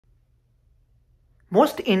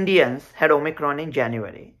Most Indians had Omicron in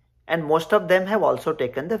January, and most of them have also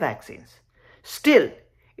taken the vaccines. Still,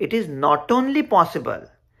 it is not only possible,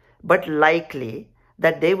 but likely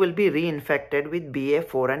that they will be reinfected with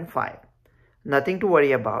BA4 and 5. Nothing to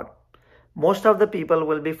worry about. Most of the people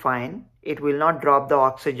will be fine. It will not drop the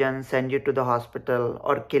oxygen, send you to the hospital,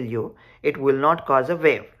 or kill you. It will not cause a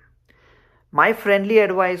wave. My friendly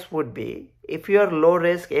advice would be, if you are low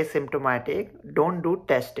risk asymptomatic, don't do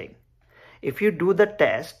testing. If you do the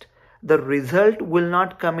test, the result will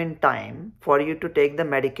not come in time for you to take the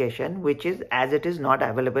medication, which is as it is not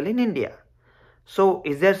available in India. So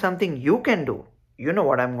is there something you can do? You know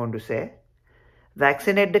what I'm going to say.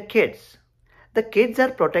 Vaccinate the kids. The kids are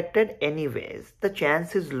protected anyways. The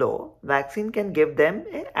chance is low. Vaccine can give them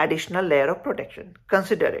an additional layer of protection.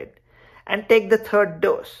 Consider it. And take the third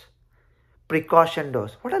dose. Precaution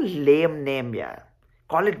dose. What a lame name, yeah.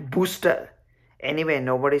 Call it booster. Anyway,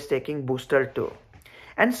 nobody's taking booster too.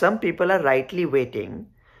 And some people are rightly waiting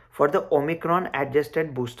for the Omicron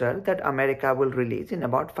adjusted booster that America will release in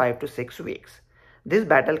about 5 to 6 weeks. This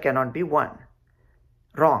battle cannot be won.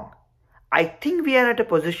 Wrong. I think we are at a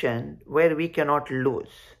position where we cannot lose.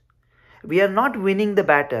 We are not winning the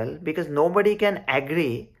battle because nobody can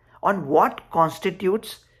agree on what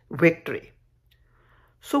constitutes victory.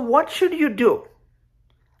 So what should you do?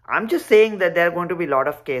 I'm just saying that there are going to be a lot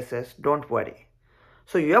of cases. Don't worry.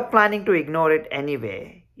 So you're planning to ignore it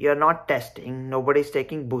anyway. You're not testing. Nobody's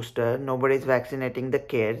taking booster. Nobody's vaccinating the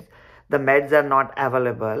kids. The meds are not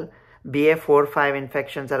available. BA4-5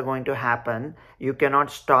 infections are going to happen. You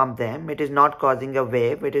cannot stop them. It is not causing a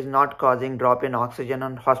wave. It is not causing drop in oxygen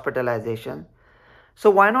and hospitalization. So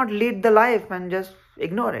why not lead the life and just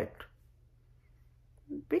ignore it?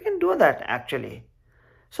 We can do that actually.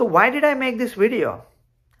 So why did I make this video?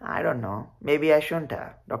 I don't know. Maybe I shouldn't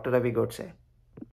have. Dr. Ravi Godse.